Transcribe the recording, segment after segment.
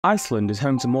Iceland is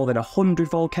home to more than 100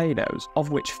 volcanoes,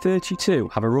 of which 32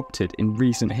 have erupted in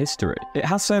recent history. It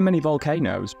has so many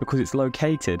volcanoes because it's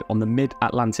located on the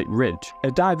mid-Atlantic ridge, a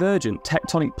divergent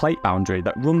tectonic plate boundary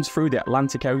that runs through the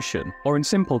Atlantic Ocean. Or in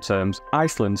simple terms,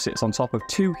 Iceland sits on top of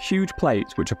two huge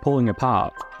plates which are pulling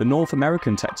apart, the North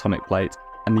American tectonic plate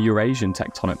and the Eurasian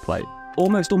tectonic plate.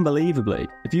 Almost unbelievably,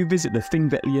 if you visit the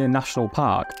Thingvellir National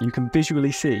Park, you can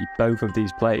visually see both of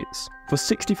these plates. For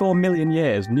 64 million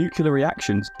years, nuclear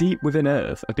reactions deep within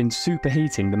Earth have been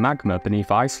superheating the magma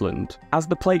beneath Iceland. As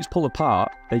the plates pull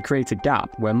apart, they create a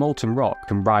gap where molten rock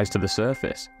can rise to the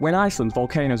surface. When Iceland's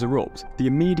volcanoes erupt, the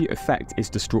immediate effect is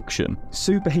destruction.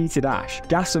 Superheated ash,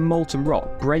 gas and molten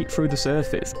rock break through the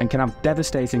surface and can have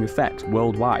devastating effects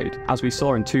worldwide, as we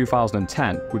saw in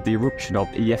 2010 with the eruption of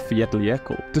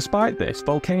Eyjafjallajökull. Despite this,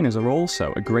 volcanoes are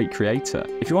also a great creator.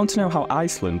 If you want to know how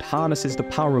Iceland harnesses the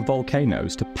power of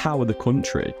volcanoes to power the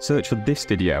country, search for this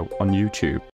video on YouTube.